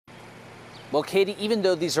Well, Katie, even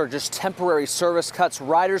though these are just temporary service cuts,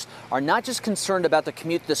 riders are not just concerned about the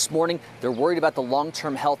commute this morning, they're worried about the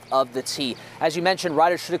long-term health of the T. As you mentioned,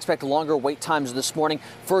 riders should expect longer wait times this morning.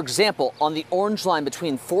 For example, on the Orange Line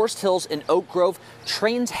between Forest Hills and Oak Grove,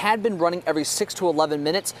 trains had been running every 6 to 11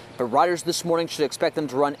 minutes, but riders this morning should expect them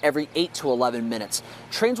to run every 8 to 11 minutes.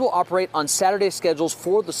 Trains will operate on Saturday schedules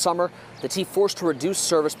for the summer. The T forced to reduce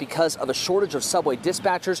service because of a shortage of subway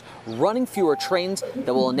dispatchers running fewer trains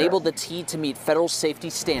that will enable the T to meet federal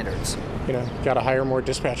safety standards. Got to hire more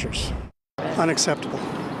dispatchers. Unacceptable.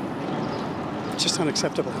 Just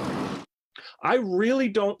unacceptable. I really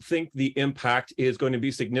don't think the impact is going to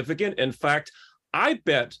be significant. In fact, I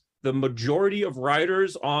bet the majority of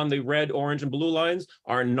riders on the red, orange, and blue lines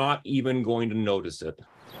are not even going to notice it.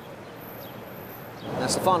 Now,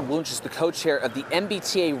 Stefan Wunsch is the co-chair of the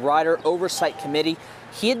MBTA Rider Oversight Committee.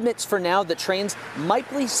 He admits for now that trains might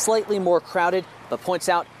be slightly more crowded, but points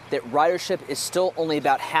out that ridership is still only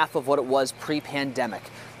about half of what it was pre-pandemic.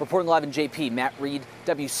 Reporting live in JP, Matt Reed,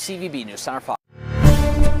 WCVB News Center 5.